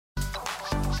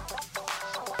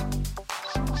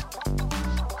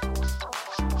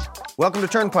Welcome to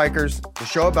Turnpikers, the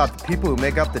show about the people who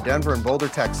make up the Denver and Boulder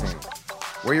tech scene.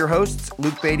 We're your hosts,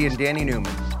 Luke Beatty and Danny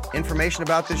Newman. Information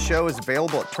about this show is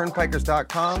available at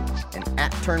turnpikers.com and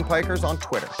at Turnpikers on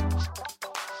Twitter.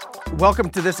 Welcome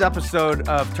to this episode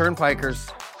of Turnpikers.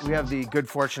 We have the good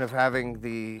fortune of having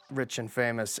the rich and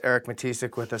famous Erik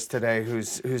Mitisek with us today,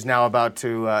 who's now about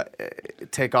to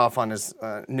take off on his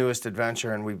newest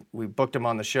adventure, and we booked him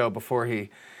on the show before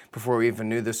we even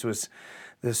knew this was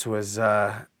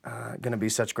going to be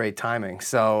such great timing.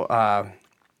 So,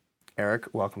 Erik,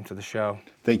 welcome to the show.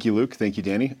 Thank you, Luke. Thank you,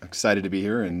 Danny. I'm excited to be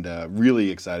here and really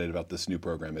excited about this new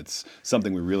program. It's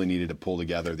something we really needed to pull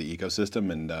together the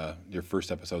ecosystem, and your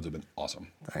first episodes have been awesome.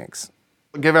 Thanks.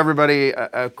 Give everybody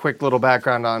a quick little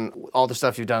background on all the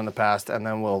stuff you've done in the past, and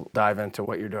then we'll dive into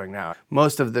what you're doing now.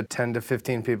 Most of the 10 to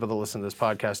 15 people that listen to this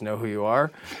podcast know who you are,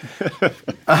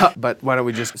 but why don't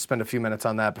we just spend a few minutes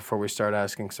on that before we start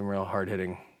asking some real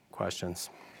hard-hitting questions.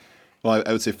 Well,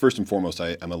 I would say first and foremost,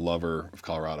 I'm a lover of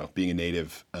Colorado. Being a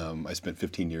native, I spent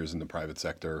 15 years in the private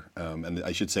sector, and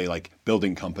I should say like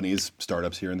building companies,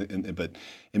 startups here. But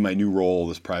in my new role,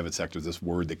 this private sector is this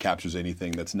word that captures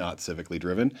anything that's not civically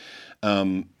driven.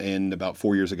 And about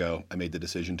 4 years ago, I made the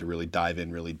decision to really dive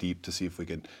in really deep to see if we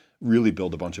could really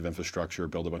build a bunch of infrastructure,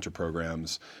 build a bunch of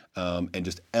programs, and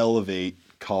just elevate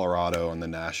Colorado on the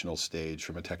national stage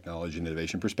from a technology and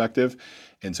innovation perspective.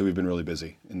 And so we've been really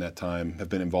busy in that time, have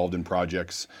been involved in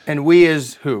projects. And we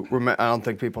is who? I don't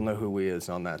think people know who we is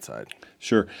on that side.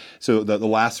 Sure. So the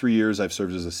last 3 years I've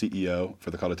served as a CEO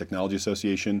for the Colorado Technology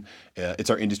Association.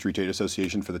 It's our industry trade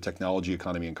association for the technology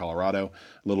economy in Colorado.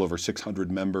 A little over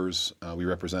 600 members. We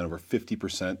represent over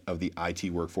 50% of the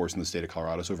IT workforce in the state of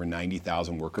Colorado. So over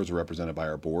 90,000 workers are represented by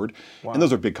our board. Wow. And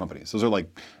those are big companies. Those are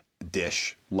like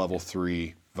Dish, Level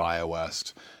 3,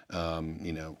 ViaWest,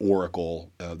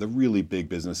 Oracle, the really big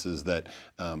businesses that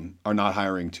are not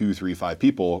hiring 2, 3, 5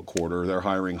 people a quarter. They're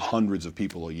hiring hundreds of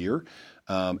people a year.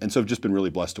 And so I've just been really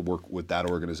blessed to work with that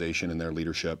organization and their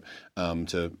leadership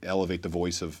to elevate the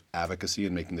voice of advocacy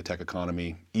and making the tech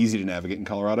economy easy to navigate in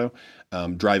Colorado,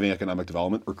 driving economic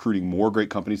development, recruiting more great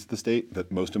companies to the state,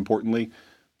 but most importantly,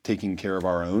 taking care of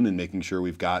our own and making sure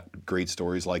we've got great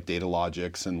stories like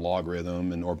Datalogics and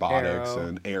Logarithm and Orbotics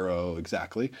and Arrow,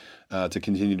 exactly, to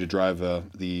continue to drive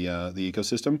the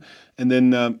ecosystem. And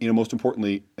then, most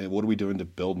importantly, what are we doing to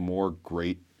build more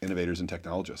great innovators and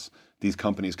technologists? These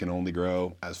companies can only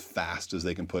grow as fast as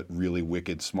they can put really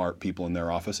wicked, smart people in their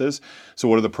offices. So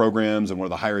what are the programs and what are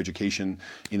the higher education,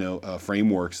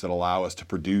 frameworks that allow us to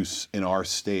produce in our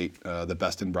state the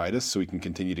best and brightest so we can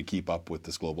continue to keep up with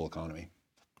this global economy?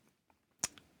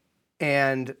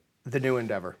 And the new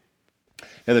endeavor.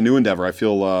 Yeah, the new endeavor. I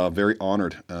feel very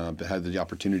honored to have the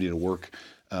opportunity to work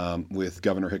with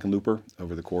Governor Hickenlooper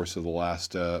over the course of the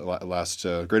last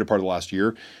greater part of the last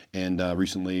year, and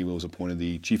recently was appointed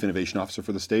the Chief Innovation Officer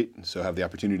for the state. So I have the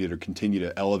opportunity to continue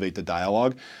to elevate the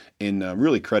dialogue, and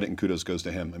really credit and kudos goes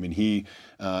to him. I mean, he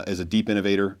is a deep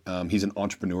innovator. He's an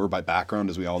entrepreneur by background,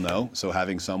 as we all know. So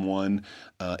having someone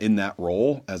in that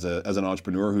role as an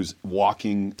entrepreneur who's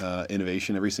walking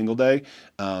innovation every single day,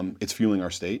 it's fueling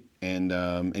our state.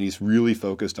 And he's really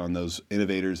focused on those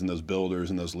innovators and those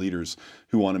builders and those leaders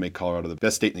who want to make Colorado the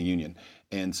best state in the union.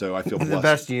 And so I feel blessed. The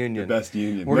best union. The best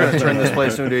union. We're going to turn this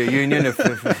place into a union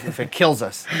if it kills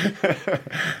us.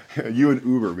 You and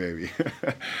Uber, maybe.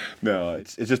 No,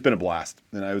 it's just been a blast.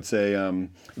 And I would say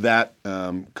that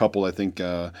coupled, I think,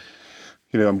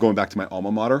 I'm going back to my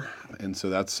alma mater, and so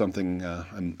that's something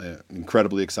I'm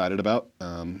incredibly excited about.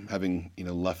 Having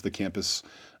left the campus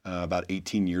about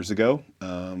 18 years ago,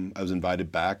 I was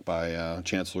invited back by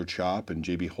Chancellor Chop and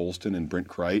J.B. Holston and Brent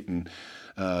Crite and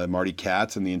Marty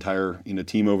Katz and the entire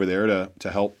team over there to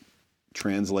help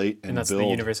translate and that's build. The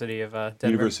University of Denver.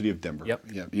 University of Denver. Yep.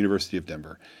 Yeah, University of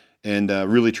Denver. And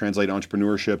really translate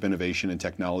entrepreneurship, innovation, and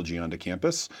technology onto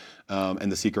campus.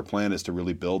 And the secret plan is to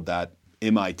really build that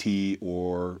MIT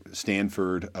or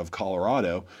Stanford of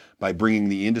Colorado by bringing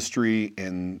the industry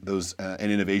and those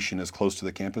and innovation as close to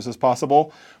the campus as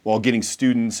possible, while getting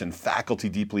students and faculty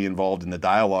deeply involved in the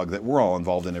dialogue that we're all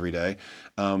involved in every day,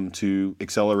 to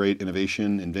accelerate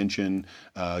innovation, invention,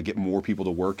 get more people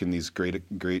to work in these great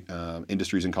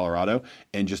industries in Colorado,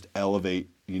 and just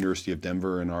elevate the University of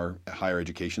Denver and our higher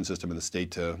education system in the state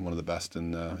to one of the best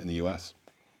in the U.S.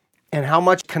 And how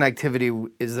much connectivity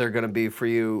is there going to be for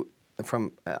you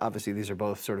from, obviously these are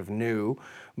both sort of new,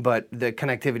 but the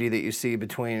connectivity that you see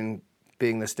between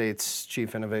being the state's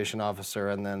chief innovation officer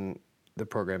and then the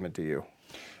program at DU?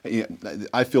 Yeah,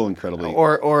 I feel incredibly.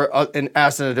 And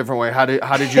asked in a different way, how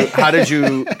did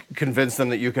you convince them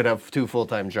that you could have 2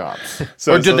 full-time jobs?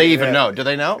 Or did they even know? Do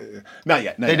they know? Not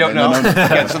yet. They don't know.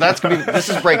 Okay, so this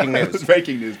is breaking news.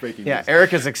 Breaking news. Yeah, Erik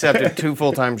has accepted 2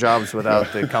 full-time jobs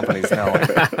without the companies knowing.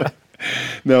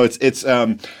 No, it's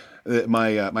my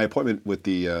appointment with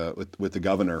the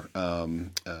governor.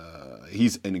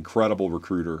 He's an incredible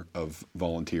recruiter of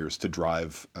volunteers to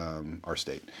drive our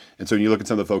state. And so when you look at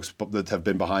some of the folks that have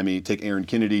been behind me, take Aaron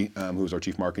Kennedy, who's our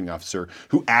chief marketing officer,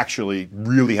 who actually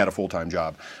really had a full-time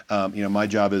job. My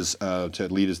job is to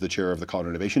lead as the chair of the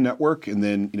Colorado Innovation Network, and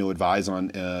then advise on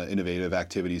innovative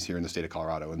activities here in the state of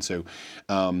Colorado. And so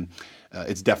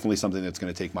it's definitely something that's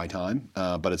going to take my time,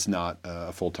 but it's not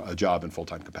a job in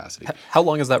full-time capacity. How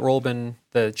long has that role been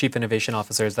the chief innovation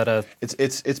officer? Is that a?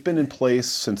 It's been in place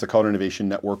since the Colorado Innovation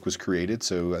Network was created,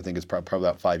 so I think it's probably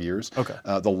about 5 years. Okay.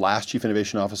 The last chief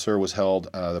innovation officer was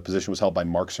held. The position was held by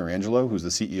Mark Sarangelo, who's the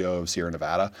CEO of Sierra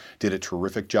Nevada. Did a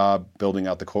terrific job building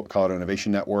out the Colorado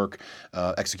Innovation Network.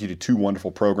 Executed 2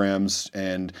 wonderful programs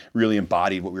and really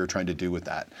embodied what we were trying to do with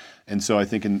that. And so I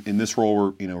think in this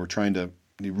role we're trying to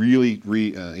really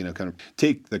kind of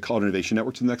take the Colorado Innovation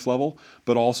Network to the next level,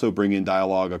 but also bring in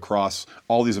dialogue across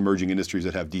all these emerging industries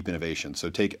that have deep innovation.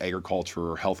 So take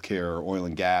agriculture, healthcare, oil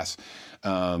and gas,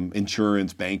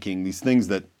 insurance, banking, these things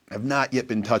that have not yet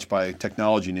been touched by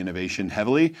technology and innovation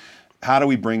heavily. How do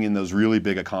we bring in those really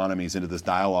big economies into this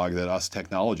dialogue that us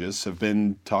technologists have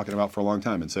been talking about for a long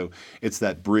time? And so it's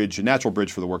that bridge, a natural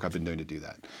bridge for the work I've been doing to do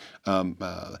that.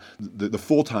 The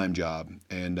full-time job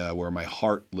and where my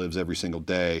heart lives every single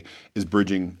day is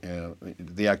bridging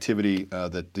the activity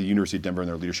that the University of Denver and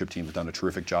their leadership team have done a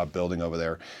terrific job building over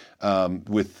there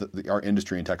with our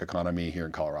industry and tech economy here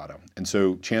in Colorado. And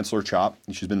so Chancellor Chop,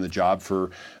 she's been in the job for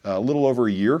a little over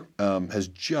a year, has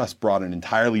just brought an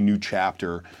entirely new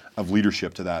chapter of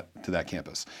leadership to that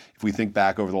campus. If we think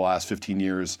back over the last 15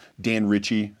 years, Dan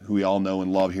Ritchie, who we all know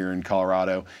and love here in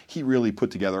Colorado, he really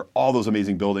put together all those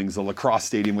amazing buildings, the lacrosse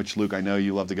stadium, which Luke, I know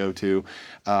you love to go to,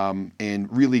 and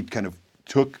really kind of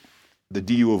took the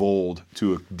DU of old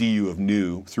to a DU of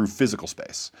new through physical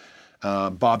space.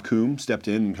 Bob Coombe stepped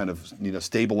in and kind of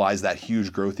stabilized that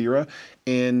huge growth era,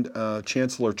 and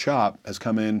Chancellor Chop has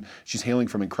come in. She's hailing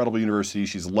from incredible universities.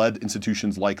 She's led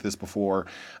institutions like this before.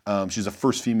 She's a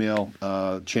first female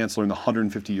chancellor in the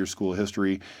 150-year school of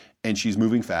history, and she's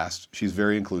moving fast. She's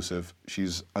very inclusive.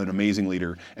 She's an amazing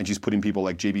leader, and she's putting people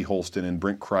like J.B. Holston and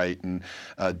Brent Crite and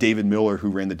David Miller, who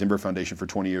ran the Denver Foundation for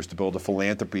 20 years to build a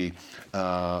philanthropy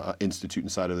institute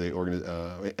inside of the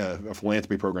a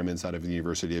philanthropy program inside of the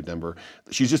University of Denver.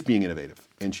 She's just being innovative,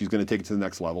 and she's going to take it to the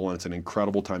next level, and it's an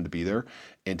incredible time to be there,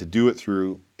 and to do it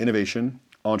through innovation,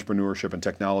 entrepreneurship, and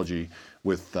technology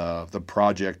with the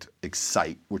Project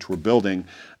X-ITE, which we're building.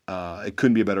 It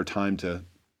couldn't be a better time to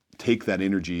take that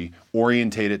energy,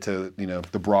 orientate it to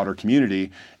the broader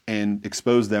community, and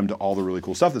expose them to all the really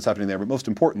cool stuff that's happening there. But most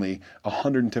importantly,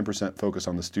 110% focus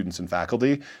on the students and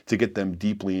faculty to get them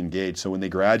deeply engaged. So when they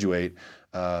graduate,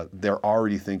 they're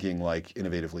already thinking like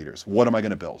innovative leaders. What am I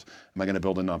going to build? Am I going to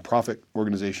build a nonprofit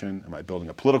organization? Am I building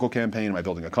a political campaign? Am I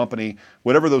building a company?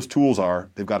 Whatever those tools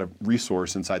are, they've got a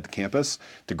resource inside the campus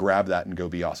to grab that and go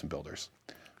be awesome builders.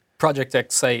 Project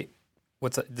X-ITE.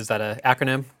 Is that an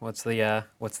acronym? Or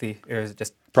is it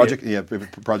just Project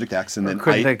X, and then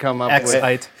couldn't they come up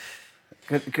X-ITE.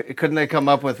 Couldn't they come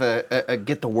up with a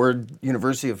get the word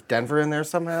University of Denver in there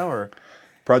somehow, or?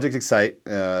 Project X-ITE.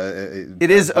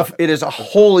 It is a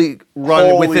wholly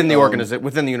run within the organization,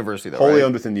 within the university, though. Wholly right?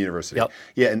 owned within the university. Yep.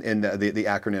 Yeah, and the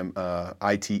acronym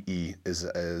ITE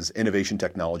is Innovation,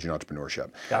 Technology, and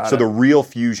Entrepreneurship. So the real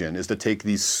fusion is to take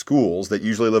these schools that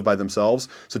usually live by themselves.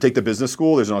 So take the business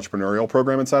school. There's an entrepreneurial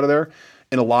program inside of there.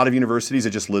 In a lot of universities,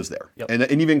 it just lives there. Yep.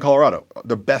 And even in Colorado,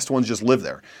 the best ones just live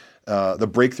there. The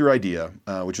breakthrough idea,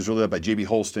 which was really led by J.B.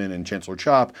 Holston and Chancellor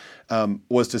Chop,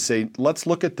 was to say, let's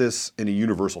look at this in a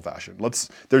universal fashion.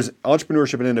 There's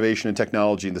entrepreneurship and innovation and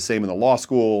technology the same in the law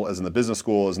school as in the business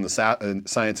school as in the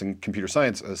science and computer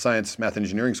science, math and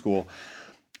engineering school.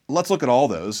 Let's look at all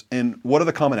those and what are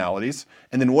the commonalities,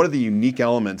 and then what are the unique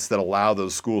elements that allow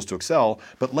those schools to excel.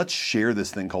 But let's share this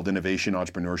thing called innovation,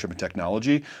 entrepreneurship, and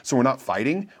technology. So we're not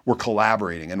fighting, we're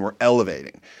collaborating, and we're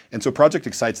elevating. And so Project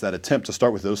X-ITE's that attempt to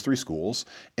start with those 3 schools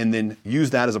and then use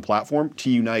that as a platform to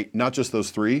unite not just those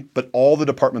 3, but all the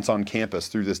departments on campus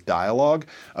through this dialogue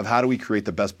of how do we create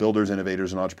the best builders,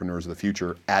 innovators, and entrepreneurs of the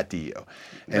future at DU.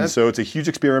 And so it's a huge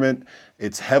experiment.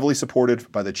 It's heavily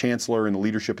supported by the chancellor and the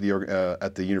leadership of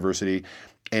at the university,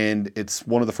 and it's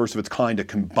one of the first of its kind to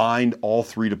combine all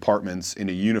 3 departments in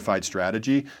a unified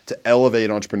strategy to elevate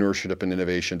entrepreneurship and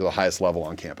innovation to the highest level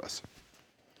on campus.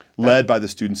 led by the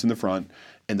students in the front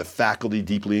and the faculty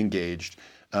deeply engaged.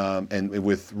 And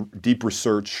with deep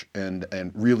research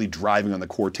and really driving on the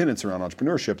core tenets around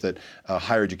entrepreneurship that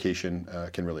higher education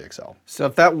can really excel. So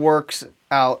if that works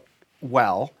out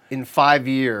well, in 5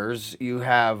 years, you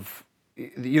have,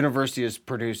 the university is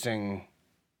producing,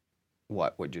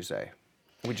 what would you say?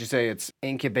 Would you say it's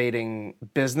incubating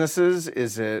businesses?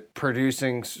 Is it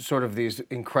producing sort of these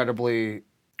incredibly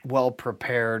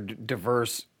well-prepared,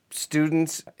 diverse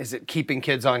students? Is it keeping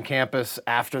kids on campus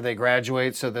after they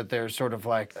graduate so that they're sort of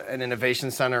like an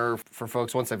innovation center for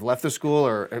folks once they've left the school?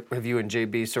 Or have you and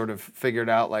JB sort of figured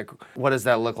out, like, what does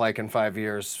that look like in 5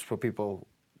 years so people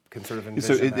can sort of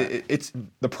envision that? It's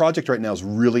the project right now is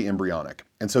really embryonic.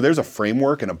 And so there's a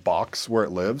framework and a box where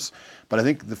it lives. But I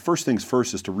think the first things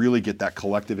first is to really get that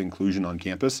collective inclusion on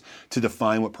campus to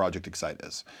define what Project X-ITE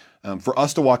is. For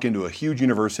us to walk into a huge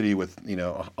university with,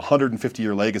 a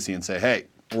 150-year legacy and say, hey,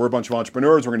 we're a bunch of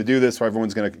entrepreneurs, we're going to do this, so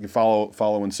everyone's going to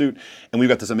follow in suit, and we've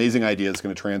got this amazing idea that's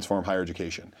going to transform higher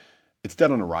education. It's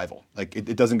dead on arrival. Like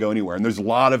it doesn't go anywhere. And there's a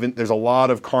lot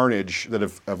of carnage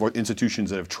of institutions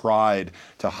that have tried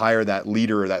to hire that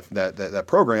leader, that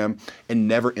program, and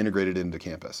never integrated it into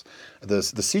campus. The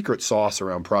secret sauce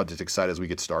around Project X-ITE as we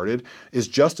get started is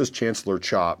just as Chancellor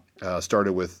Chop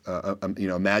started with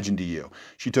Imagine DU.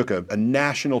 She took a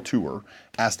national tour,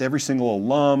 asked every single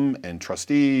alum and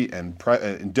trustee and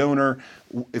donor,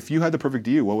 if you had the perfect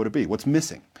DU, what would it be? What's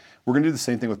missing? We're going to do the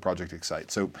same thing with Project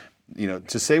X-ITE. So,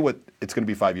 to say what it's going to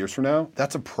be 5 years from now,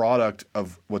 that's a product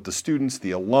of what the students,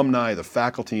 the alumni, the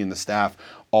faculty, and the staff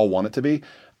all want it to be.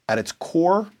 At its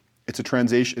core, it's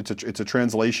a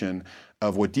translation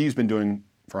of what DU's been doing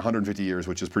for 150 years,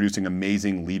 which is producing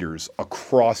amazing leaders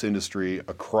across industry,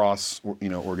 across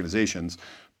organizations,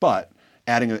 but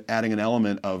adding an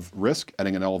element of risk,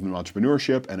 adding an element of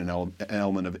entrepreneurship, and an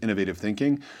element of innovative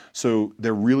thinking. So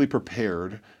they're really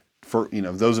prepared for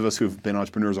those of us who've been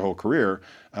entrepreneurs a whole career,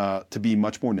 to be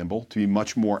much more nimble, to be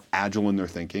much more agile in their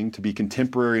thinking, to be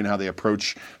contemporary in how they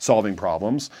approach solving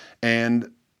problems,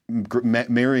 and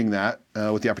marrying that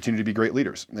with the opportunity to be great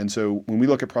leaders. And so when we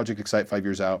look at Project X-ITE 5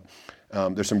 years out,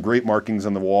 there's some great markings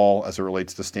on the wall as it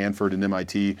relates to Stanford and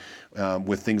MIT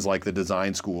with things like the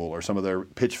design school or some of their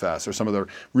pitch fests or some of their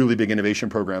really big innovation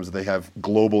programs that they have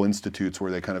global institutes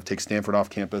where they kind of take Stanford off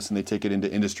campus and they take it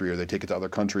into industry or they take it to other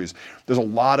countries. There's a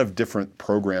lot of different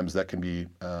programs that can be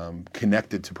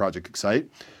connected to Project X-ITE.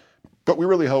 But we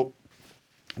really hope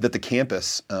that the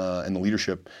campus and the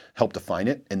leadership help define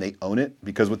it and they own it,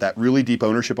 because with that really deep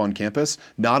ownership on campus,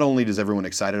 not only does everyone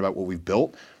excited about what we've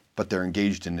built, but they're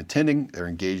engaged in attending, they're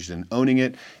engaged in owning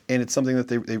it, and it's something that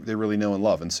they really know and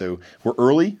love. And so we're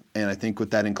early, and I think with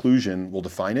that inclusion, we'll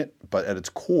define it, but at its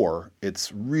core,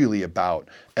 it's really about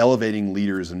elevating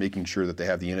leaders and making sure that they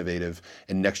have the innovative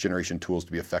and next generation tools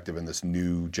to be effective in this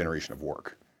new generation of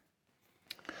work.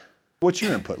 What's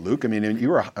your input, Luke? I mean, you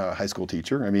were a high school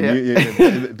teacher. I mean,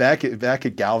 yeah. back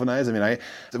at Galvanize. I mean,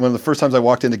 one of the first times I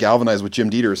walked into Galvanize with Jim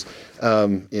Dieters,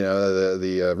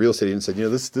 the real estate agent said,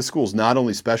 this school is not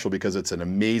only special because it's an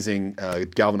amazing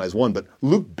Galvanize 1, but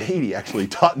Luke Beatty actually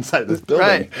taught inside of this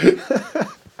building. Right.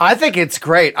 I think it's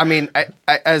great. I mean, I,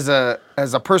 as a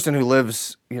person who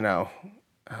lives,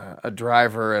 a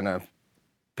driver and a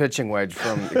pitching wedge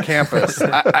from the campus.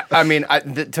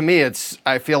 To me,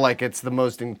 I feel like it's the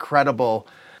most incredible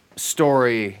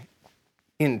story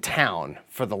in town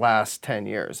for the last 10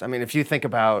 years. I mean, if you think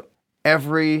about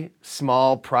every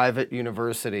small private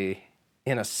university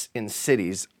in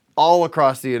cities all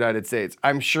across the United States,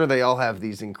 I'm sure they all have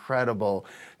these incredible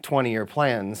 20-year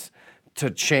plans to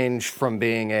change from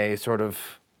being a sort of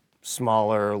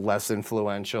smaller, less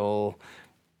influential,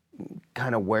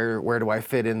 kind of where do I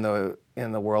fit in the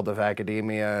world of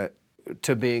academia,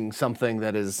 to being something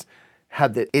that has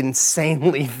had the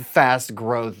insanely fast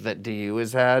growth that DU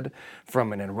has had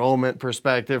from an enrollment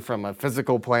perspective, from a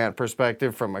physical plant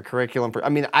perspective, from a curriculum.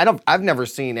 I've never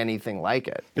seen anything like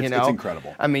it. It's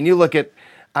incredible. I mean, you look at,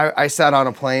 I sat on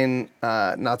a plane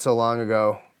not so long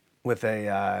ago with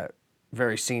a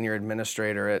very senior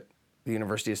administrator at the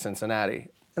University of Cincinnati,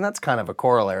 and that's kind of a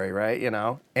corollary, right?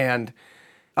 And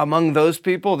among those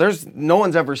people, no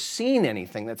one's ever seen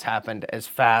anything that's happened as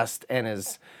fast and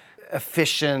as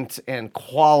efficient and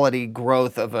quality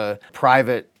growth of a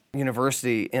private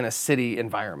university in a city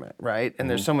environment, right? And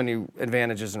there's so many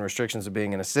advantages and restrictions of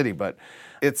being in a city, but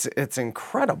it's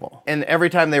incredible. And every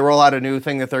time they roll out a new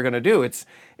thing that they're going to do, it's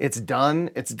done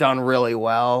really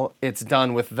well. It's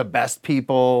done with the best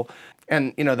people.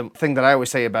 And the thing that I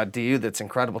always say about DU that's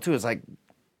incredible too is, like,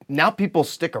 now people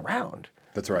stick around.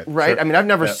 That's right. Right? Sure. I mean, I've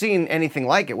never seen anything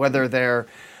like it, whether they're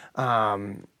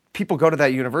people go to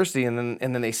that university and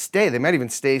then they stay. They might even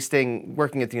staying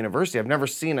working at the university. I've never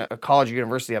seen a college or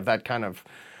university have that kind of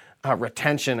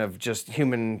retention of just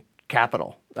human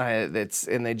capital. And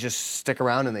they just stick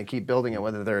around and they keep building it,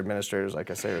 whether they're administrators, like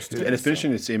I say, or students. And it's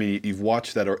interesting to see. I mean, you've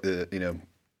watched that.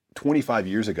 25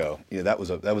 years ago, that was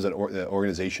an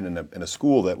organization in a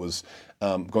school that was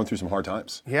going through some hard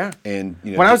times. Yeah. And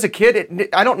when I was a kid,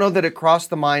 I don't know that it crossed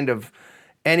the mind of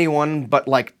anyone but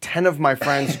like 10 of my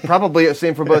friends, probably the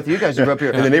same for both of you guys who grew up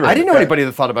here. In the neighborhood. I didn't know anybody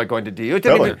that thought about going to DU. It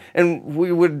didn't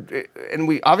Totally. and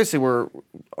we obviously were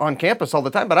on campus all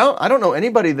the time, but I don't know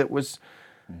anybody that was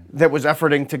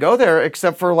efforting to go there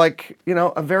except for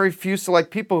a very few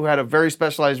select people who had a very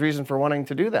specialized reason for wanting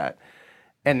to do that.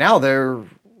 And now they're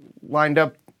lined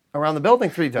up around the building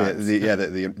 3 times.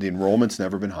 The enrollment's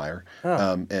never been higher.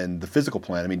 And the physical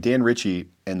plan, I mean, Dan Ritchie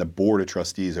and the board of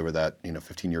trustees over that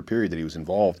 15-year period that he was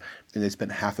involved, and they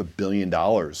spent $500 million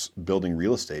building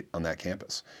real estate on that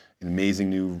campus. An amazing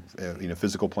new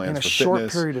physical plans for fitness. In a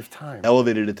short period of time.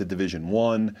 Elevated it to Division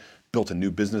I, built a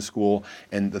new business school.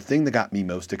 And the thing that got me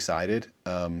most excited,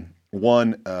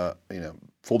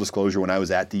 full disclosure, when I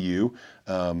was at DU,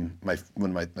 my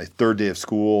third day of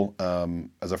school,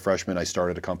 as a freshman, I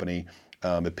started a company.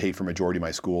 It paid for majority of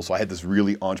my school, so I had this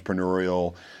really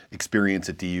entrepreneurial experience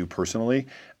at DU personally.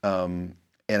 And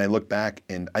I look back,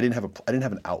 and I didn't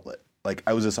have an outlet. Like,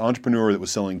 I was this entrepreneur that was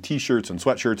selling T-shirts and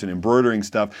sweatshirts and embroidering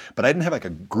stuff, but I didn't have like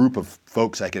a group of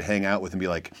folks I could hang out with and be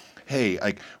like, hey,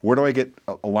 where do I get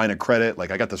a line of credit? Like,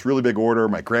 I got this really big order.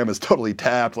 My grandma's totally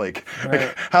tapped. Like,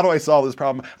 how do I solve this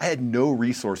problem? I had no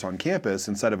resource on campus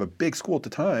inside of a big school at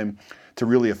the time to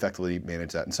really effectively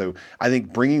manage that. And so I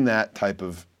think bringing that type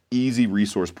of easy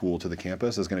resource pool to the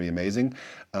campus is going to be amazing.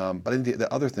 But I think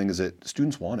the other thing is that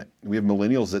students want it. We have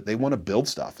millennials that they want to build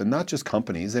stuff, and not just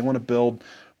companies. They want to build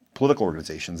political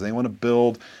organizations. They want to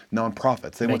build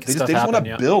nonprofits. They just want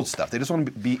to build stuff. They just want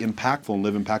to be impactful and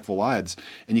live impactful lives.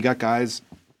 And you got guys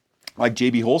like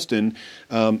J.B. Holston,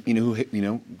 who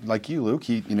like you, Luke.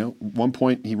 He, one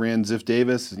point he ran Ziff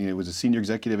Davis. Was a senior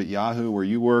executive at Yahoo, where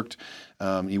you worked.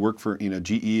 He worked for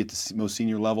GE at the most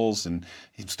senior levels, and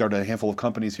he started a handful of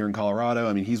companies here in Colorado.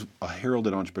 I mean, he's a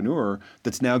heralded entrepreneur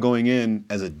that's now going in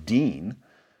as a dean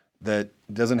that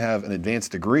doesn't have an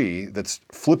advanced degree, that's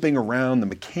flipping around the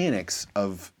mechanics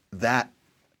of that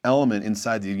element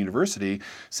inside the university,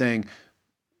 saying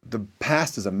the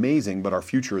past is amazing, but our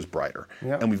future is brighter.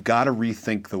 Yep. And we've got to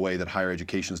rethink the way that higher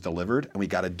education is delivered, and we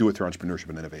got to do it through entrepreneurship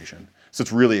and innovation. So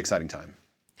it's a really exciting time.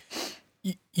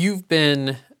 You've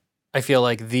been, I feel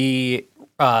like,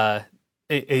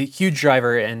 a huge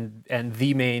driver and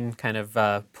the main kind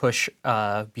of push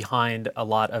behind a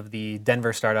lot of the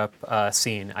Denver startup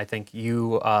scene. I think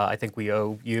we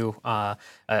owe you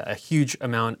a huge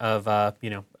amount of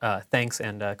thanks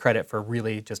and credit for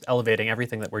really just elevating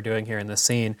everything that we're doing here in this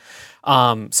scene.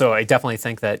 So I definitely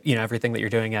think that everything that you're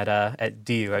doing at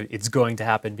DU, it's going to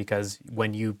happen, because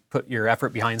when you put your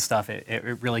effort behind stuff, it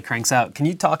really cranks out. Can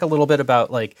you talk a little bit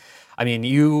about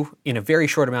you in a very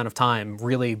short amount of time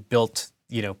really built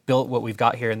what we've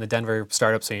got here in the Denver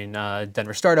startup scene,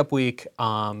 Denver Startup Week,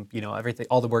 everything,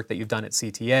 all the work that you've done at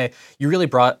CTA. You really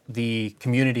brought the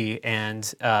community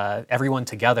and everyone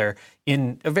together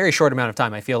in a very short amount of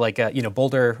time. I feel like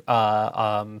Boulder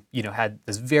had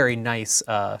this very nice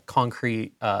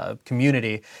concrete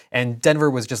community, and Denver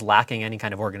was just lacking any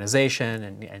kind of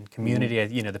organization and community.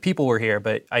 The people were here,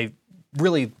 but I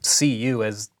really see you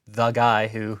as the guy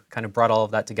who kind of brought all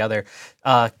of that together.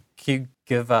 Can you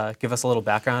give us a little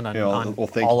background on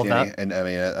thank all you, of Danny. that? And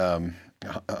I mean,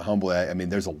 humbly,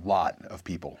 there's a lot of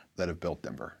people that have built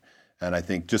Denver. And I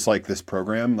think just like this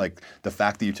program, like the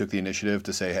fact that you took the initiative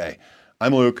to say, hey,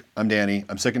 I'm Luke, I'm Danny,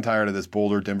 I'm sick and tired of this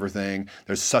Boulder, Denver thing.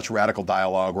 There's such radical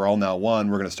dialogue. We're all now one.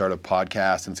 We're going to start a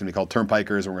podcast, and it's going to be called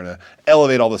Turnpikers, and we're going to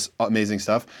elevate all this amazing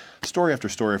stuff. Story after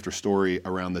story after story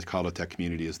around the Colorado tech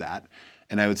community is that.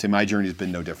 And I would say my journey has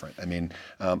been no different. I mean,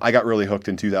 I got really hooked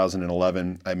in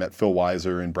 2011. I met Phil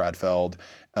Weiser and Brad Feld,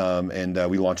 and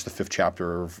we launched the 5th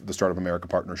chapter of the Startup America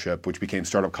Partnership, which became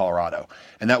Startup Colorado.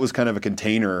 And that was kind of a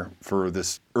container for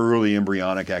this early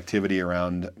embryonic activity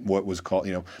around what was called,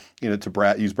 to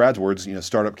use Brad's words,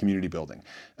 startup community building.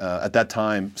 At that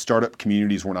time, startup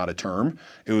communities were not a term.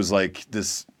 It was like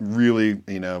this really,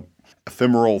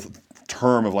 ephemeral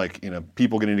term of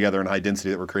people getting together in high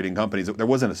density that were creating companies. There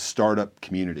wasn't a startup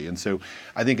community. And so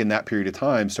I think in that period of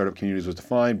time, startup communities was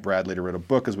defined. Brad later wrote a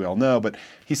book, as we all know, but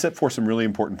he set forth some really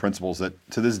important principles that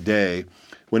to this day,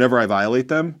 whenever I violate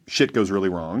them, shit goes really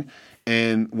wrong.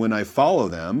 And when I follow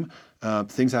them,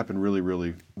 things happen really,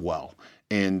 really well.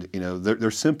 And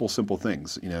they're simple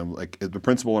things. Like the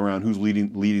principle around who's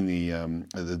leading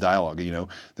the dialogue.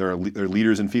 There are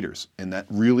leaders and feeders, and that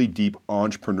really deep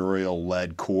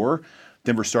entrepreneurial-led core.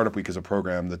 Denver Startup Week is a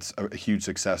program that's a huge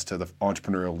success to the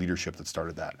entrepreneurial leadership that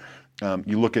started that.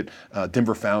 You look at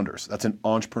Denver Founders. That's an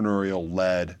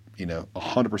entrepreneurial-led,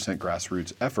 100%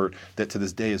 grassroots effort that to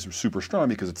this day is super strong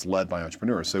because it's led by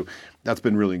entrepreneurs. So that's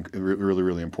been really, really,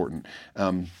 really important.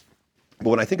 But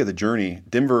when I think of the journey,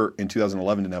 Denver in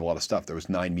 2011 didn't have a lot of stuff. There was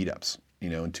 9 meetups.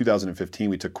 In 2015,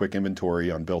 we took quick inventory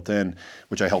on Built-In,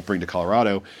 which I helped bring to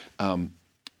Colorado.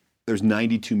 There's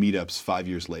 92 meetups 5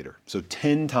 years later. So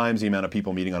 10 times the amount of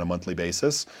people meeting on a monthly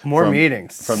basis. More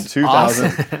meetings. From 2000.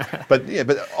 Awesome. but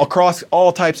across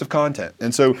all types of content.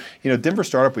 And so, Denver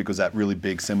Startup Week was that really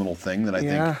big seminal thing that I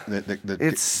think that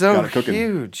it's so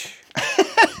huge.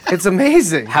 It's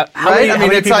amazing, right? I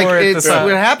mean, it's like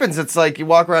what happens. It's like you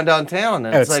walk around downtown,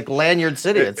 and it's like Lanyard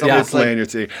City. It's almost like Lanyard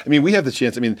City. I mean, we have the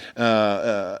chance. I mean,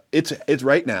 it's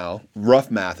right now, rough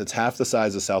math. It's half the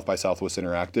size of South by Southwest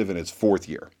Interactive, and it's 4th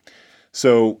year.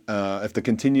 So if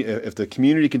the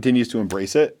community continues to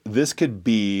embrace it, this could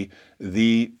be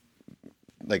the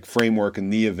framework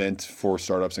and the event for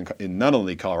startups in not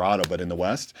only Colorado but in the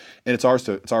West, and it's ours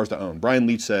to own. Brian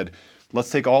Leach said, let's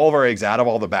take all of our eggs out of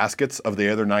all the baskets of the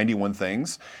other 91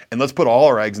 things, and let's put all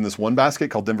our eggs in this one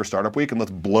basket called Denver Startup Week, and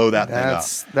let's blow that thing up.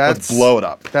 Let's blow it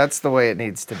up. That's the way it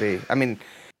needs to be. I mean,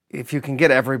 if you can get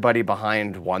everybody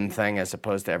behind one thing as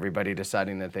opposed to everybody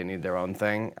deciding that they need their own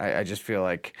thing, I just feel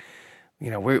like,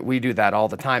 we do that all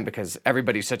the time because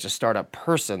everybody's such a startup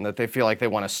person that they feel like they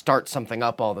want to start something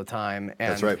up all the time.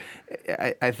 And that's right.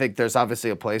 I think there's obviously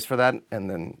a place for that, and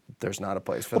then there's not a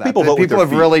place for that. People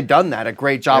have really done that. A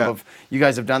great job of you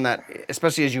guys have done that,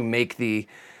 especially as you make the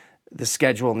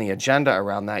schedule and the agenda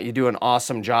around that. You do an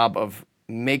awesome job of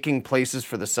making places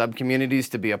for the sub-communities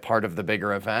to be a part of the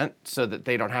bigger event so that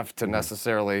they don't have to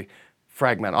necessarily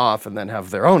fragment off and then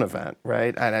have their own event,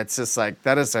 right? And it's just like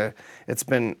it's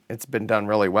been done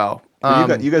really well.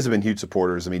 You guys have been huge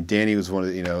supporters. I mean, Danny was one of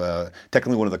the,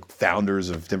 technically one of the founders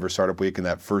of Denver Startup Week and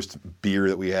that first beer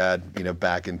that we had,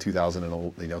 back in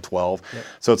 2012. Yep.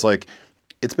 So it's like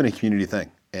it's been a community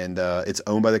thing, and it's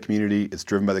owned by the community, it's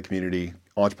driven by the community.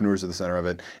 Entrepreneurs are the center of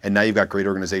it, and now you've got great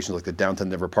organizations like the Downtown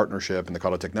Denver Partnership and the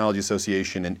Colorado Technology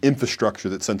Association and infrastructure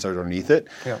that sits underneath it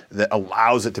that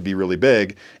allows it to be really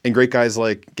big. And great guys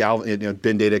like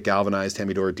Ben Data, Galvanized,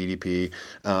 Tammy Dora, DDP,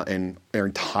 and our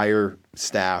entire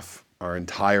staff, our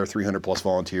entire 300 plus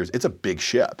volunteers. It's a big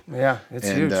ship. Yeah, it's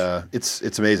huge. And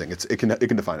it's amazing. It can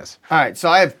define us. All right, so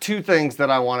I have 2 things that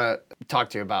I want to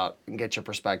talk to you about and get your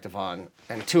perspective on.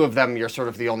 And 2 of them, you're sort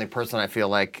of the only person I feel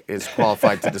like is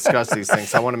qualified to discuss these things.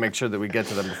 So I want to make sure that we get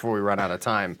to them before we run out of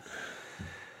time.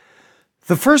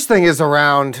 The first thing is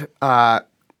around, I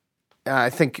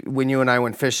think when you and I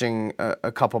went fishing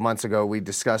a couple months ago, we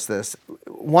discussed this.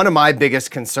 One of my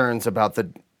biggest concerns about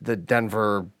the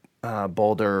Denver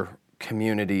Boulder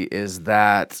community is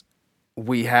that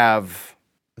we have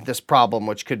this problem,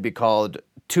 which could be called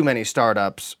too many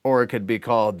startups, or it could be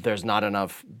called there's not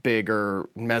enough bigger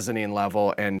mezzanine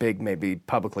level and big, maybe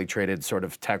publicly traded sort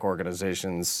of tech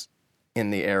organizations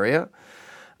in the area.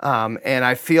 And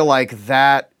I feel like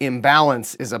that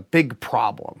imbalance is a big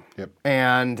problem. Yep.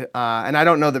 And I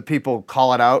don't know that people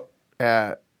call it out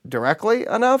directly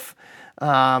enough.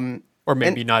 Or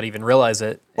maybe not even realize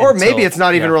it. Or maybe it's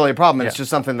not even really a problem. It's just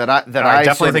something that I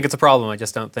definitely think it's a problem. I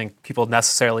just don't think people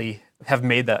necessarily have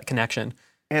made that connection.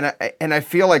 And I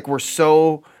feel like we're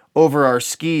so over our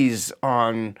skis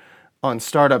on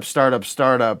startups,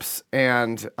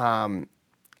 and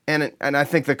I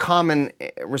think the common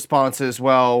response is,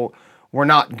 well, we're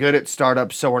not good at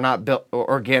startups, so we're not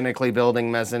organically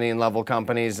building mezzanine level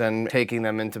companies and taking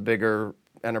them into bigger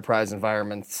enterprise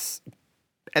environments.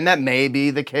 And that may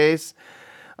be the case.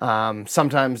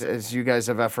 Sometimes, as you guys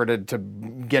have efforted to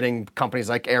getting companies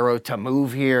like Arrow to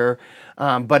move here.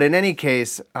 But in any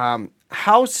case,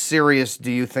 how serious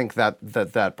do you think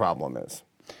that problem is?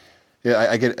 Yeah,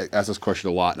 I get asked this question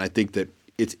a lot, and I think that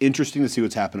it's interesting to see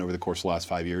what's happened over the course of the last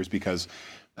 5 years because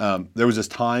there was this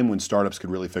time when startups could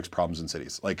really fix problems in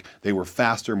cities. Like they were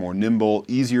faster, more nimble,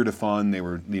 easier to fund. They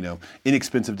were,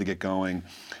 inexpensive to get going.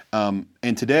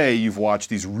 And today you've watched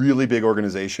these really big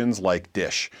organizations like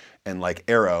Dish and like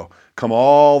Arrow come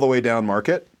all the way down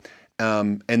market,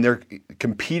 and they're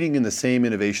competing in the same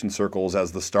innovation circles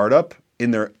as the startup in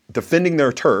their defending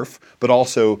their turf, but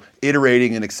also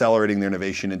iterating and accelerating their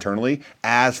innovation internally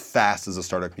as fast as the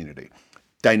startup community.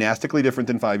 Dynastically different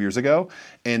than 5 years ago,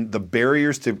 and the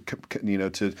barriers to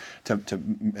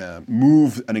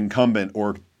move an incumbent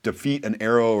or defeat an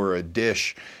arrow or a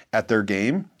dish at their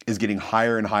game is getting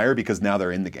higher and higher because now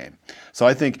they're in the game. So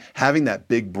I think having that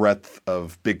big breadth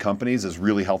of big companies is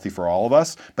really healthy for all of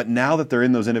us. But now that they're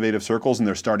in those innovative circles and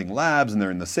they're starting labs and they're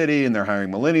in the city and they're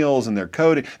hiring millennials and they're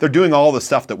coding, they're doing all the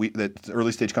stuff that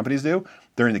early stage companies do,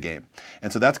 they're in the game.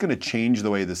 And so that's going to change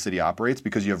the way the city operates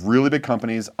because you have really big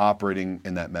companies operating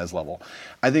in that mezz level.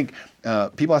 I think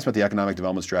people ask about the economic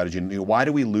development strategy and why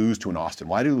do we lose to an Austin?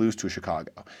 Why do we lose to a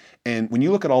Chicago? And when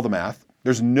you look at all the math,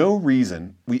 there's no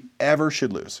reason we ever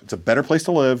should lose. It's a better place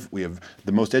to live. We have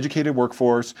the most educated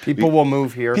workforce. People will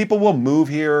move here. People will move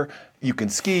here. You can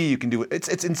ski. You can do it.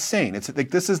 It's insane. It's like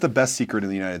this is the best secret in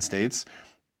the United States.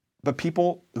 But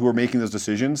people who are making those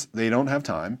decisions, they don't have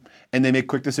time, and they make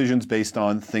quick decisions based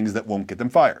on things that won't get them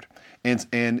fired.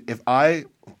 And if I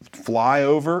fly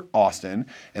over Austin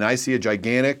and I see a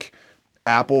gigantic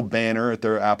Apple banner at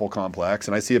their Apple complex,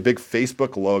 and I see a big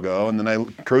Facebook logo, and then I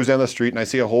cruise down the street and I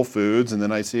see a Whole Foods, and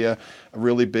then I see a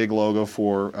really big logo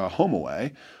for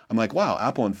HomeAway. I'm like, wow,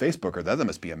 Apple and Facebook are that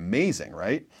must be amazing,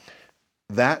 right?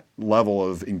 That level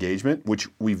of engagement, which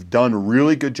we've done a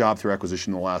really good job through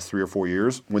acquisition in the last 3 or 4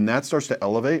 years, when that starts to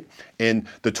elevate and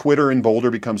the Twitter in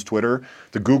Boulder becomes Twitter,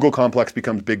 the Google complex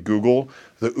becomes big Google,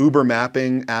 the Uber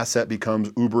mapping asset becomes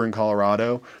Uber in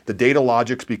Colorado, the data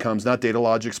logics becomes not data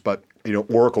logics, but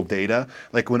Oracle data.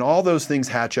 Like when all those things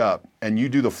hatch up and you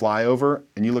do the flyover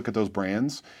and you look at those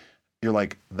brands, you're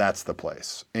like, that's the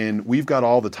place. And we've got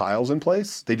all the tiles in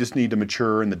place. They just need to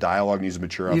mature and the dialogue needs to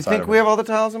mature outside. You think we have all the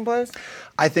tiles in place?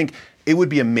 I think it would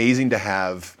be amazing to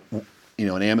have,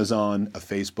 an Amazon, a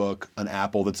Facebook, an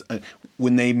Apple that's,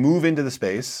 when they move into the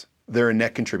space, they're a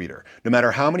net contributor. No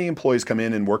matter how many employees come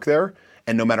in and work there,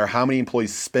 and no matter how many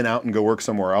employees spin out and go work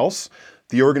somewhere else,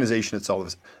 the organization itself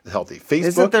is healthy. Facebook.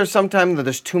 Isn't there sometimes that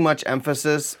there's too much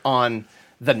emphasis on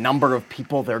the number of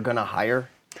people they're going to hire?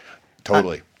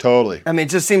 Totally. I mean, it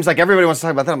just seems like everybody wants to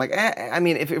talk about that. I'm like, I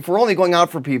mean, if we're only going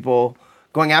out for people,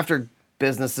 going after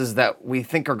businesses that we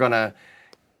think are going to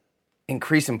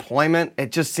increase employment,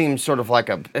 it just seems sort of like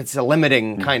it's a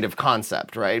limiting kind of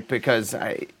concept, right? Because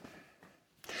And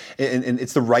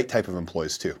it's the right type of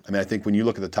employees too. I mean, I think when you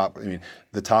look at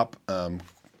the top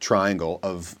triangle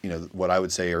of what I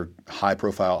would say are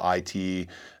high-profile IT,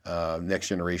 next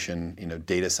generation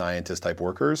data scientist type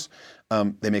workers,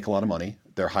 they make a lot of money.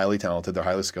 They're highly talented. They're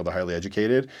highly skilled. They're highly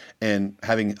educated, and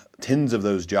having tens of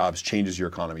those jobs changes your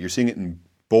economy. You're seeing it in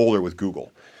Boulder with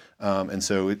Google. And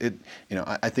so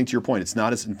I think to your point, it's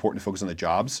not as important to focus on the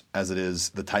jobs as it is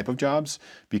the type of jobs,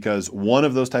 because one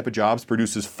of those type of jobs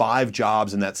produces 5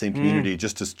 jobs in that same community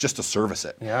just to service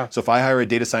it. Yeah. So if I hire a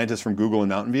data scientist from Google in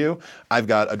Mountain View, I've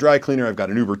got a dry cleaner, I've got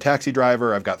an Uber taxi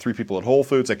driver, I've got 3 people at Whole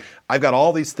Foods. Like I've got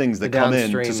all these things that come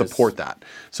in to support that.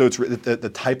 So it's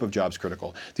the type of job's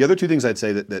critical. The other 2 things I'd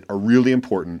say that are really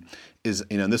important is,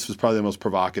 and this was probably the most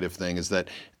provocative thing, is that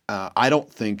I don't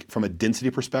think from a density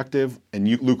perspective, and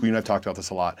Luke, you and I have talked about this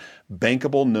a lot,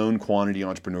 bankable known quantity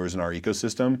entrepreneurs in our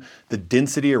ecosystem, the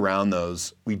density around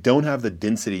those, we don't have the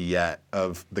density yet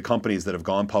of the companies that have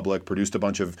gone public, produced a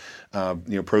bunch of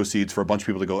proceeds for a bunch of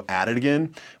people to go at it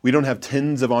again. We don't have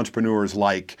tens of entrepreneurs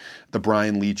like the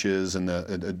Brian Leaches and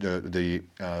the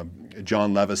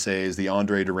John Levisays, the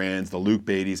Andre Durans, the Luke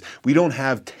Beatties. We don't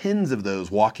have tens of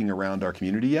those walking around our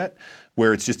community yet,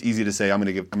 where it's just easy to say, I'm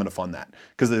going to fund that.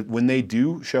 Because when they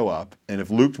do show up, and if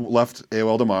Luke left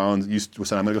AOL tomorrow and you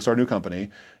said, I'm going to go start a new company,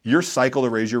 your cycle to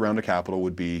raise your round of capital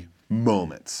would be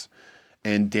moments.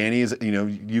 And Danny is,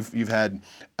 you've had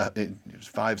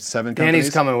 5, 7 companies. Danny's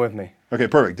coming with me. Okay,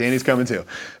 perfect. Danny's coming too.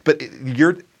 But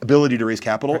your ability to raise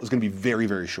capital is going to be very,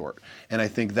 very short. And I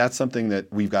think that's something that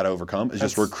we've got to overcome, is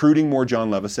just recruiting more John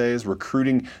Levisays,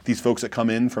 recruiting these folks that come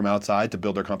in from outside to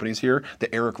build their companies here,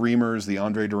 the Eric Reimers, the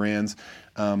Andre Durans.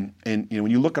 And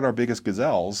when you look at our biggest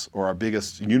gazelles or our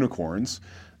biggest unicorns,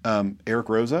 Eric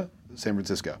Rosa, San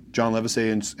Francisco. John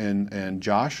Levisay and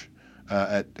Josh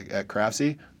at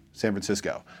Craftsy, San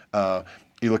Francisco.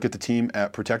 You look at the team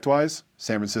at ProtectWise,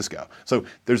 San Francisco. So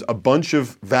there's a bunch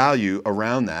of value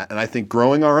around that, and I think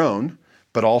growing our own,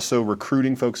 but also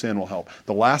recruiting folks in will help.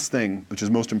 The last thing, which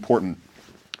is most important,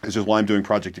 is just why I'm doing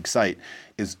Project X-ITE,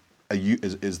 is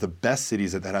the best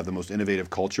cities that have the most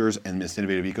innovative cultures and most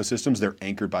innovative ecosystems, they're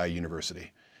anchored by a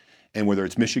university. And whether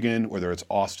it's Michigan, whether it's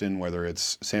Austin, whether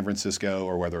it's San Francisco,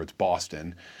 or whether it's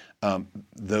Boston,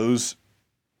 those,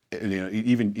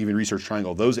 even Research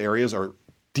Triangle, those areas are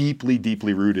deeply,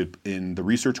 deeply rooted in the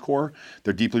research core.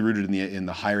 They're deeply rooted in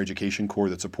the higher education core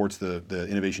that supports the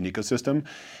innovation ecosystem.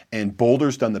 And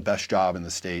Boulder's done the best job in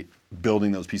the state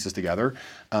building those pieces together.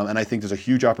 And I think there's a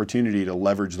huge opportunity to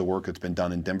leverage the work that's been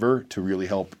done in Denver to really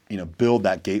help, build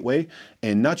that gateway,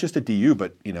 and not just at DU,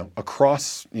 but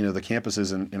across the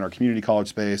campuses in our community college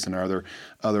space and our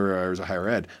other areas of higher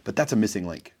ed. But that's a missing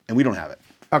link, and we don't have it.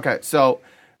 Okay, so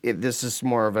this is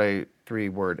more of a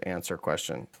 3-word answer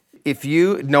question. If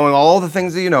you, knowing all the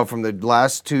things that you know from the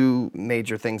last 2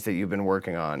 major things that you've been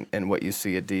working on and what you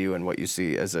see at DU and what you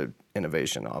see as an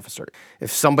innovation officer,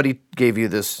 if somebody gave you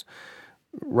this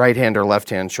right-hand or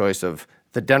left-hand choice of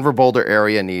the Denver Boulder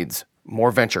area needs more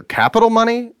venture capital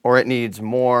money or it needs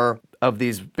more of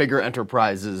these bigger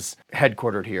enterprises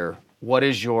headquartered here, what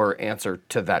is your answer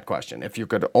to that question? If you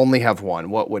could only have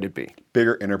one, what would it be?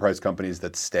 Bigger enterprise companies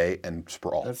that stay and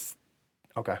sprawl.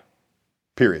 Okay.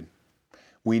 Period.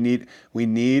 We need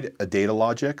a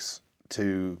Datalogix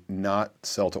to not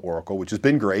sell to Oracle, which has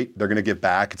been great. They're going to give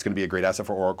back. It's going to be a great asset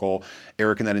for Oracle.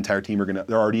 Erik and that entire team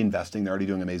they're already investing. They're already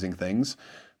doing amazing things.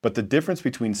 But the difference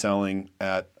between selling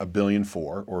at $1.4 billion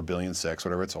or $1.6 billion,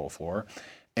 whatever it's sold for,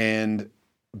 and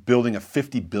building a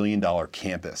 $50 billion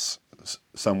campus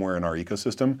somewhere in our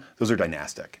ecosystem, those are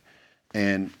dynastic.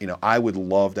 And I would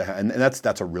love to have, and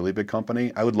that's a really big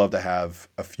company. I would love to have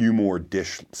a few more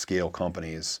Dish scale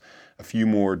companies, a few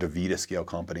more DaVita scale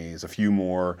companies, a few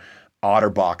more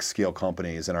OtterBox scale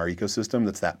companies in our ecosystem.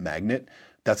 That's that magnet.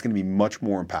 That's going to be much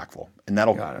more impactful, and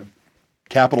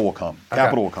capital will come. Okay.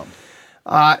 Capital will come.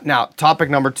 Now, topic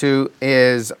number 2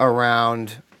 is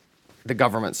around the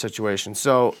government situation.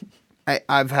 So,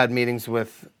 I've had meetings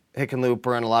with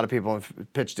Hickenlooper, and a lot of people have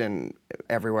pitched in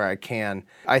everywhere I can.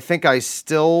 I think I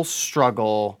still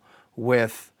struggle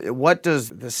with what does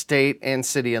the state and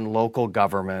city and local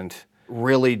government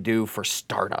really do for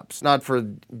startups, not for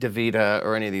DaVita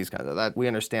or any of these kinds of that. We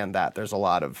understand that there's a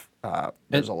lot of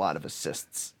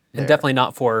assists there. And definitely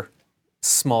not for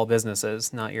small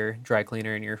businesses, not your dry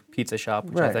cleaner and your pizza shop,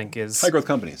 which I think is high growth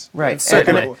companies. Right.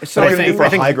 Certainly. So I think for a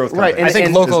high growth company. I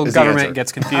think local is government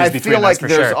gets confused I between feel like us for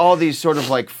there's sure. all these sort of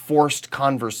like forced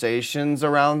conversations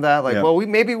around that. Like, well,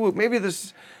 maybe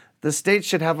the state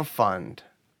should have a fund.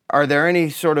 Are there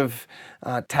any sort of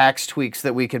tax tweaks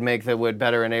that we could make that would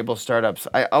better enable startups?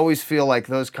 I always feel like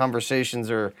those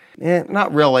conversations are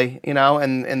not really,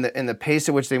 and the pace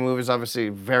at which they move is obviously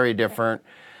very different.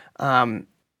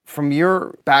 From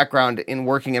your background in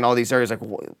working in all these areas, like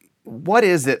what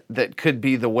is it that could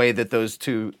be the way that those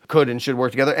two could and should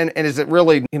work together? And is it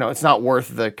really, it's not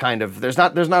worth the kind of, there's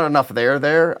not enough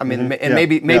there. I mean,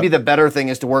 maybe the better thing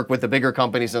is to work with the bigger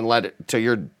companies and let it, to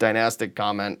your dynastic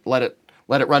comment, let it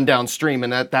run downstream,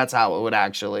 and that's how it would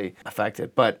actually affect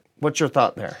it. But what's your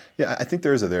thought there? Yeah, I think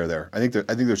there is a there. I think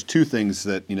there's 2 things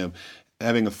that,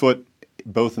 having a foot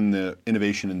both in the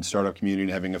innovation and startup community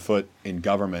and having a foot in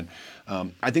government.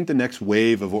 I think the next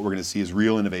wave of what we're going to see is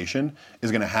real innovation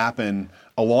is going to happen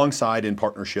alongside, in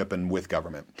partnership, and with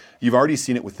government. You've already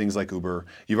seen it with things like Uber.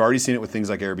 You've already seen it with things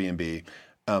like Airbnb.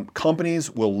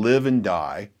 Companies will live and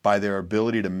die by their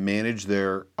ability to manage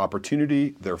their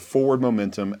opportunity, their forward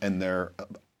momentum, and their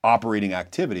operating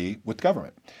activity with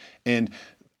government. And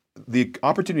the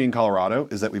opportunity in Colorado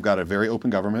is that we've got a very open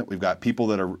government. We've got people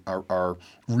that are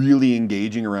really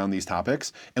engaging around these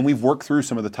topics, and we've worked through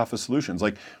some of the toughest solutions.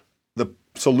 Like the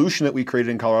solution that we created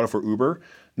in Colorado for Uber,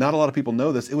 not a lot of people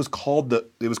know this. It was called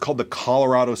the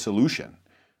Colorado solution,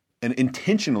 and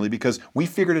intentionally because we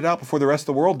figured it out before the rest of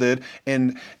the world did.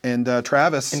 And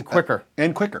Travis and quicker.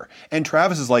 And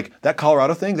Travis is like, that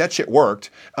Colorado thing, that shit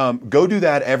worked. Go do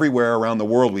that everywhere around the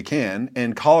world we can.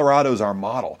 And Colorado's our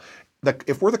model.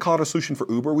 If we're the Colorado solution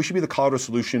for Uber, we should be the Colorado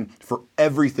solution for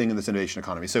everything in this innovation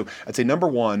economy. So I'd say number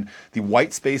 1, the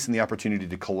white space and the opportunity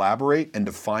to collaborate and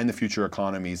define the future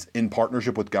economies in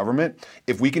partnership with government.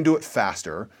 If we can do it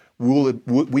faster,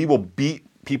 we will beat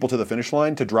people to the finish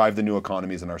line to drive the new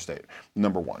economies in our state,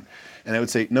 number 1. And I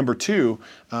would say number 2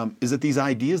 is that these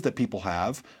ideas that people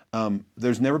have,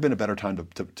 there's never been a better time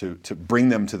to bring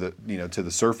them to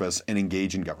the surface and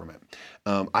engage in government.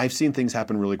 I've seen things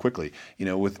happen really quickly.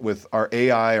 With our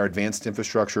AI, our Advanced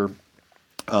Infrastructure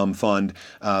Fund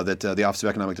that the Office of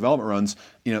Economic Development runs,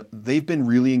 they've been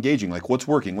really engaging. Like, what's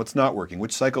working, what's not working,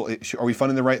 which cycle are we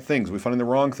funding the right things, are we funding the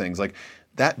wrong things? Like,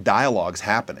 that dialogue's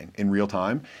happening in real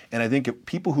time. And I think if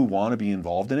people who want to be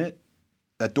involved in it,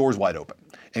 that door's wide open.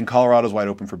 And Colorado's wide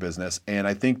open for business. And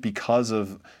I think because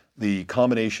of the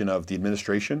combination of the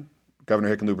administration,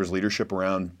 Governor Hickenlooper's leadership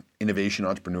around innovation,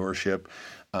 entrepreneurship,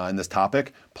 and this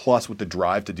topic, plus with the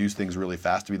drive to do things really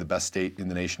fast, to be the best state in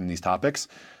the nation in these topics,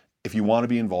 if you want to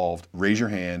be involved, raise your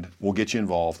hand. We'll get you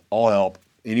involved. I'll help.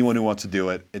 Anyone who wants to do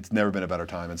it, it's never been a better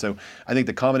time. And so I think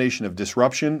the combination of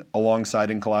disruption alongside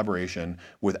in collaboration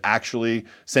with actually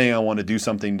saying I want to do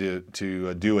something to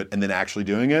do it and then actually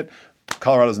doing it,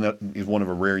 Colorado is one of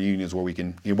the rare unions where we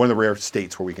can, one of the rare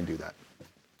states where we can do that.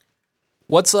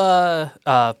 What's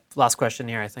last question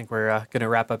here? I think we're going to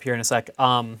wrap up here in a sec.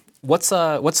 What's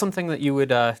something that you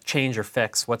would change or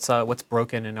fix? What's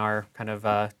broken in our kind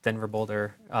of Denver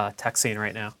Boulder tech scene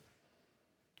right now?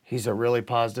 He's a really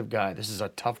positive guy. This is a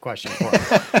tough question for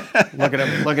him.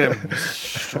 Look at him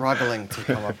struggling to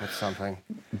come up with something.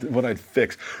 What I'd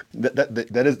fix,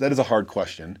 that is a hard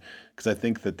question, because I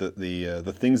think that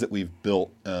the things that we've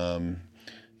built,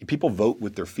 people vote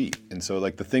with their feet, and so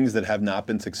like the things that have not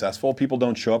been successful, people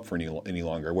don't show up for any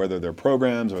longer, whether they're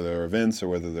programs or they're events or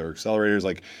whether they're accelerators.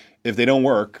 Like if they don't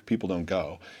work, people don't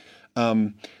go.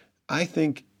 I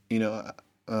think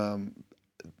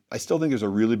I still think there's a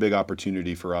really big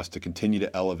opportunity for us to continue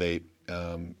to elevate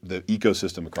the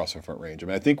ecosystem across our Front Range. I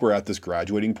mean, I think we're at this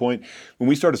graduating point. When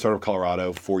we started Startup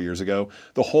Colorado 4 years ago,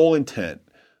 the whole intent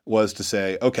was to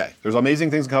say, okay, there's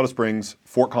amazing things in Colorado Springs,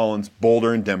 Fort Collins,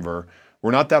 Boulder, and Denver.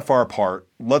 We're not that far apart.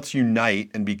 Let's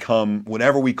unite and become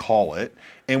whatever we call it,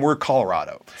 and we're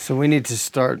Colorado. So we need to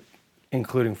start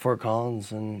including Fort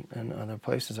Collins and other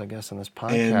places, I guess, on this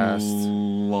podcast.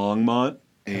 And Longmont.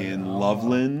 And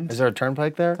Loveland. Is there a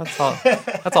turnpike there? That's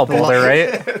all Boulder,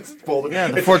 right? It's Boulder. Yeah,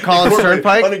 the Fort Collins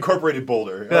Turnpike? Unincorporated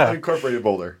Boulder. Yeah. Unincorporated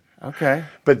Boulder. Okay.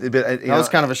 But that was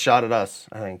kind of a shot at us,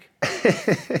 I think.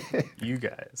 You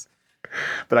guys.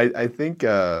 But I think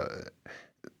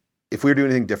if we were doing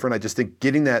anything different, I just think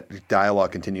getting that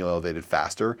dialogue continually elevated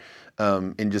faster.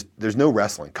 And just there's no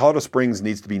wrestling. Colorado Springs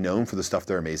needs to be known for the stuff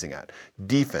they're amazing at: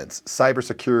 defense,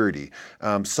 cybersecurity,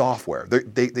 software.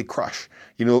 They crush.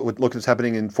 Look what's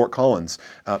happening in Fort Collins.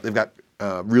 They've got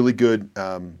really good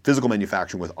physical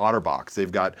manufacturing with OtterBox.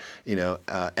 They've got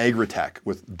agritech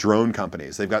with drone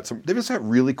companies. They've just got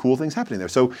really cool things happening there.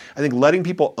 So I think letting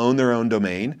people own their own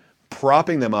domain,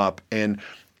 propping them up, and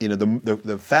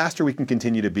the faster we can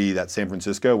continue to be that San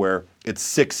Francisco, where it's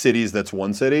 6 cities, that's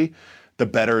one city, the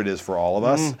better it is for all of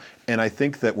us. And I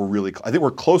think that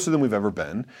we're closer than we've ever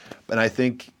been. And I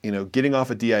think, getting off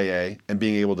at DIA and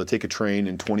being able to take a train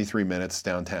in 23 minutes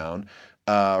downtown,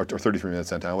 or 33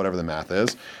 minutes downtown, whatever the math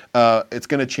is, it's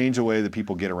going to change the way that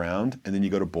people get around. And then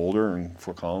you go to Boulder and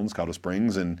Fort Collins, Colorado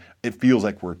Springs, and it feels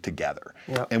like we're together.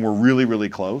 Yep. And we're really, really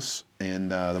close.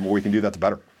 And the more we can do that, the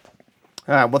better.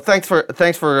 All right. Well, thanks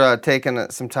for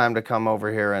taking some time to come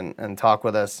over here and talk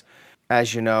with us.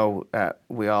 As you know,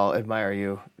 we all admire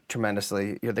you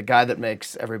tremendously. You're the guy that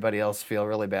makes everybody else feel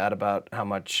really bad about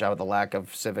the lack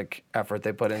of civic effort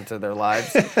they put into their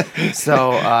lives.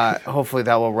 So hopefully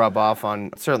that will rub off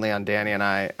certainly on Danny and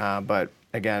I. But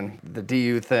again, the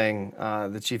DU thing,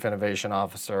 the Chief Innovation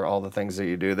Officer, all the things that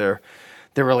you do there,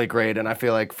 they're really great. And I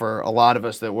feel like for a lot of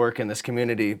us that work in this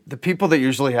community, the people that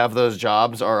usually have those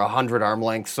jobs are 100 arm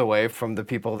lengths away from the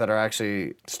people that are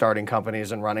actually starting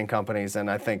companies and running companies.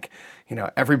 And I think,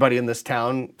 everybody in this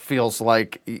town feels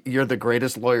like you're the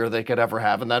greatest lawyer they could ever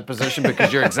have in that position,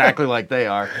 because you're exactly like they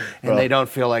are. And they don't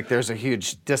feel like there's a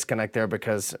huge disconnect there,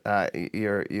 because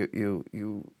you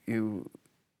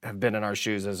have been in our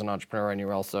shoes as an entrepreneur, and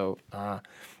you're also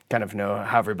kind of know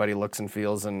how everybody looks and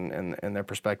feels and their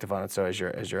perspective on it. So as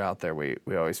you're out there, we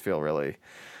always feel really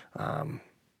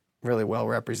really well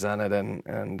represented,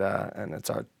 and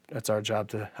it's our job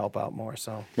to help out more.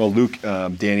 So well, Luke,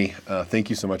 Danny, thank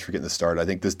you so much for getting this started. I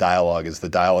think this dialogue is the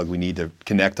dialogue we need to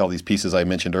connect all these pieces I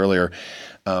mentioned earlier.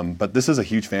 But this is a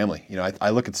huge family.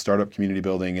 I look at startup community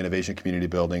building, innovation community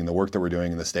building, the work that we're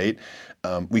doing in the state.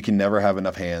 We can never have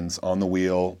enough hands on the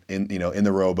wheel in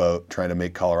the rowboat trying to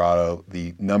make Colorado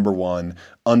the #1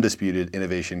 undisputed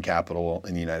innovation capital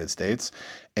in the United States.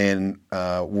 And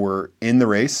we're in the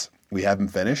race. We haven't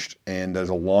finished, and there's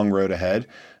a long road ahead.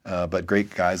 But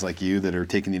great guys like you that are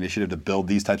taking the initiative to build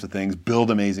these types of things,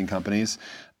 build amazing companies.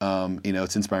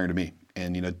 It's inspiring to me.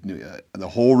 And the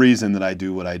whole reason that I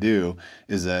do what I do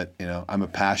is that I'm a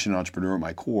passionate entrepreneur at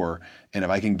my core, and if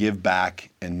I can give back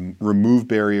and remove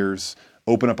barriers,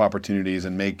 open up opportunities,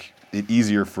 and make it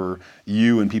easier for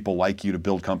you and people like you to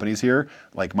build companies here,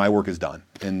 like my work is done.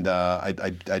 And I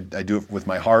do it with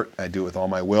my heart. I do it with all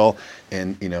my will.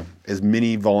 And as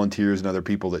many volunteers and other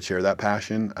people that share that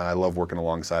passion, I love working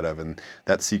alongside of. And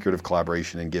that secret of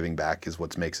collaboration and giving back is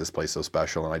what makes this place so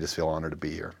special. And I just feel honored to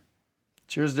be here.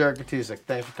 Cheers, Erik Mitisek.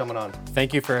 Thanks for coming on.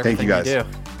 Thank you for everything you do.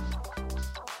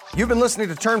 You've been listening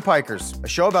to Turnpikers, a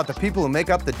show about the people who make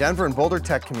up the Denver and Boulder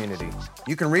tech community.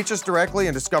 You can reach us directly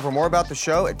and discover more about the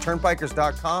show at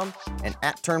turnpikers.com and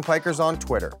at Turnpikers on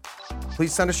Twitter.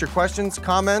 Please send us your questions,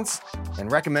 comments,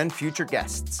 and recommend future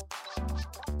guests.